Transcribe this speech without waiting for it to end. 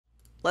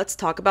Let's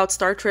talk about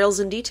star trails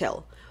in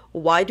detail.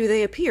 Why do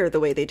they appear the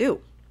way they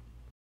do?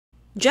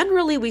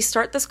 Generally, we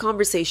start this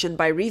conversation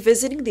by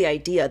revisiting the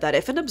idea that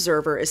if an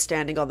observer is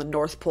standing on the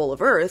North Pole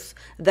of Earth,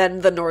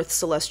 then the North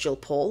Celestial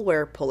Pole,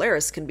 where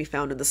Polaris can be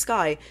found in the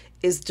sky,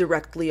 is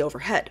directly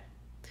overhead.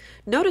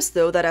 Notice,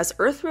 though, that as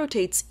Earth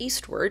rotates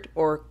eastward,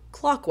 or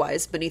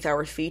clockwise beneath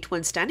our feet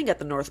when standing at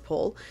the North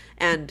Pole,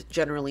 and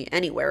generally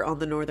anywhere on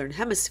the Northern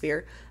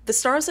Hemisphere, the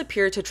stars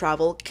appear to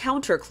travel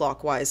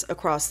counterclockwise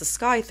across the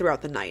sky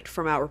throughout the night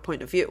from our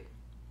point of view.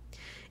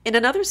 In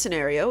another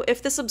scenario,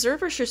 if this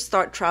observer should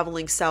start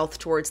traveling south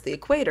towards the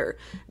equator,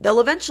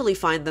 they'll eventually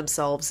find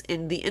themselves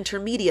in the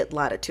intermediate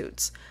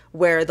latitudes,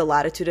 where the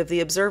latitude of the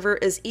observer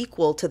is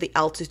equal to the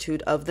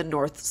altitude of the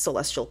North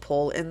Celestial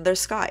Pole in their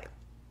sky.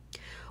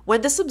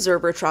 When this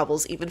observer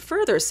travels even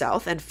further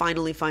south and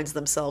finally finds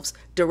themselves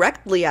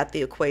directly at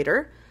the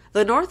equator,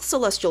 the North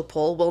Celestial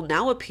Pole will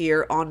now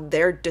appear on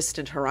their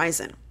distant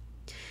horizon.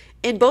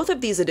 In both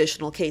of these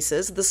additional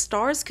cases, the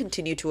stars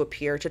continue to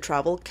appear to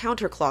travel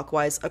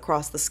counterclockwise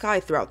across the sky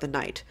throughout the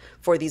night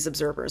for these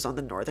observers on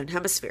the Northern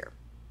Hemisphere.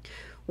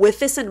 With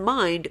this in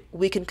mind,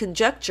 we can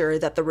conjecture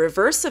that the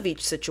reverse of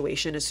each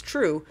situation is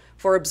true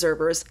for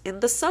observers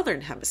in the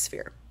Southern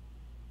Hemisphere.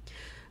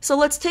 So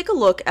let's take a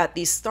look at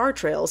these star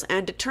trails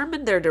and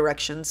determine their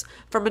directions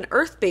from an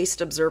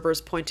Earth-based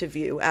observer's point of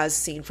view as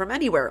seen from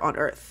anywhere on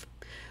Earth.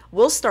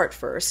 We'll start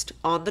first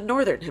on the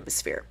Northern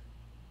Hemisphere.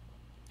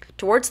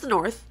 Towards the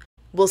north,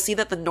 we'll see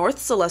that the North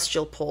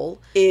Celestial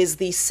Pole is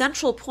the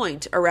central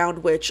point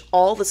around which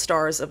all the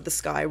stars of the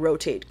sky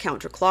rotate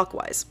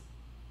counterclockwise.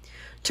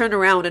 Turn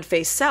around and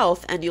face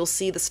south and you'll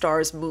see the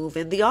stars move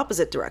in the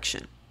opposite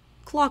direction,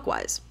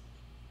 clockwise.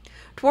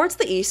 Towards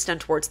the east and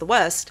towards the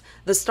west,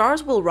 the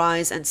stars will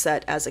rise and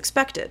set as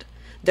expected,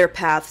 their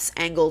paths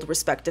angled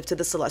respective to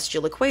the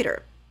celestial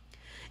equator.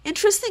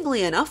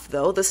 Interestingly enough,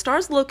 though, the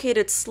stars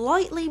located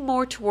slightly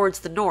more towards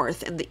the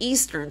north in the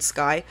eastern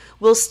sky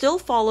will still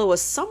follow a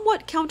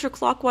somewhat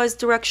counterclockwise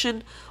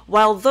direction,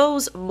 while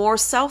those more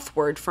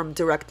southward from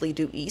directly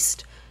due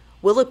east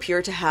will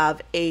appear to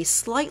have a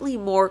slightly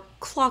more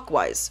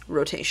clockwise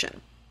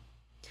rotation.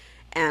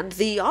 And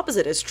the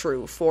opposite is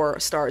true for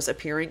stars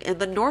appearing in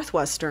the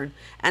northwestern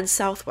and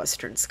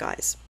southwestern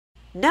skies.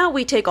 Now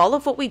we take all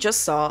of what we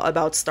just saw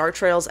about star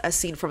trails as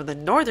seen from the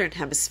northern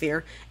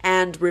hemisphere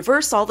and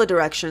reverse all the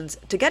directions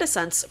to get a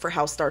sense for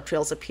how star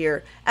trails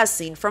appear as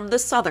seen from the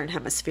southern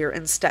hemisphere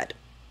instead.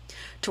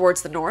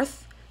 Towards the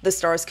north, the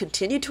stars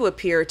continue to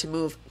appear to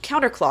move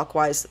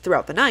counterclockwise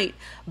throughout the night,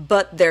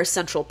 but their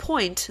central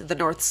point, the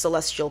North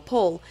Celestial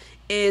Pole,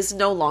 is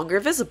no longer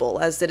visible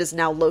as it is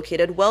now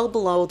located well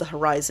below the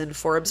horizon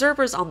for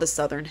observers on the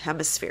southern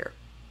hemisphere.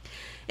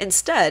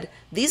 Instead,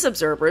 these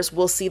observers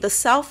will see the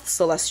South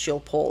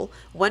Celestial Pole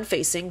when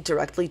facing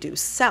directly due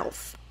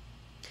south.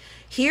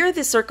 Here,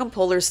 the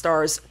circumpolar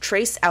stars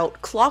trace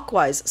out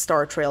clockwise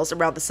star trails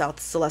around the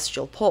South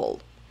Celestial Pole.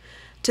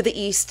 To the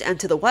east and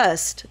to the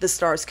west, the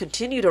stars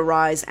continue to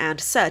rise and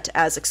set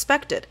as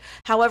expected.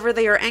 However,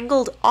 they are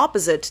angled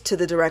opposite to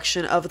the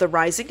direction of the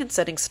rising and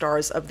setting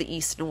stars of the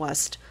east and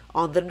west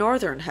on the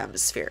northern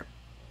hemisphere.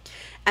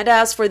 And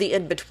as for the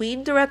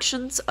in-between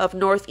directions of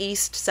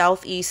northeast,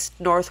 southeast,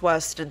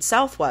 northwest, and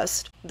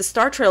southwest, the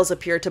star trails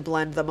appear to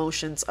blend the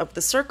motions of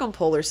the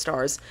circumpolar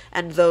stars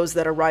and those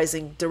that are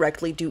rising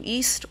directly due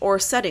east or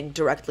setting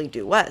directly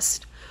due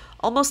west,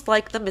 almost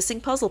like the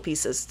missing puzzle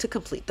pieces to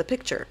complete the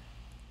picture.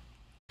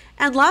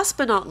 And last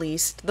but not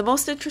least, the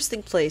most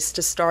interesting place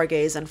to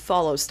stargaze and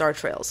follow star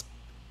trails,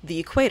 the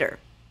equator.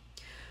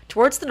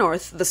 Towards the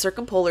north, the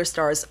circumpolar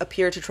stars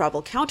appear to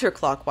travel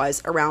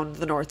counterclockwise around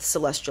the North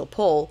Celestial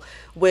Pole,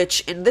 which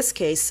in this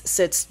case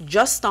sits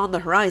just on the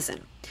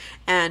horizon.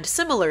 And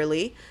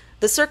similarly,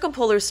 the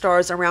circumpolar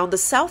stars around the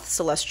South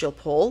Celestial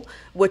Pole,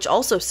 which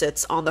also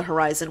sits on the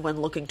horizon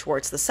when looking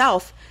towards the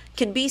south,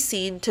 can be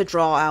seen to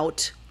draw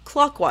out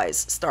clockwise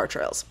star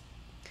trails.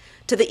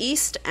 To the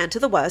east and to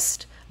the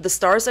west, the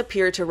stars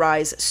appear to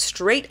rise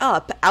straight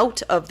up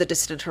out of the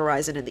distant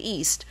horizon in the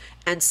east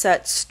and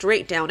set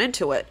straight down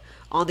into it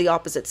on the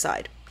opposite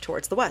side,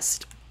 towards the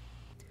west.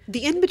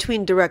 The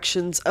in-between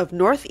directions of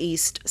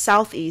northeast,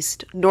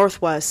 southeast,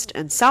 northwest,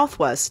 and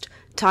southwest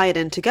tie it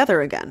in together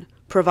again,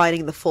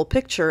 providing the full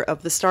picture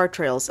of the star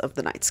trails of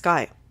the night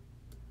sky.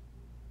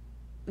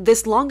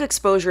 This long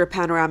exposure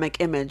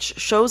panoramic image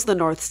shows the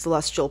North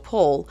Celestial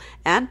Pole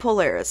and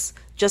Polaris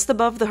just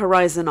above the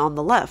horizon on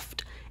the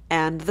left,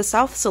 and the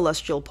South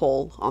Celestial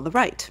Pole on the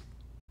right.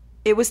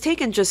 It was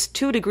taken just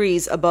 2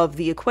 degrees above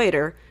the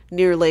equator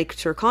near Lake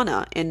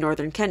Turkana in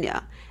northern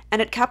Kenya,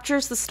 and it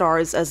captures the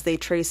stars as they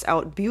trace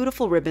out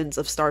beautiful ribbons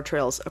of star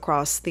trails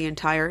across the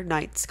entire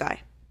night sky.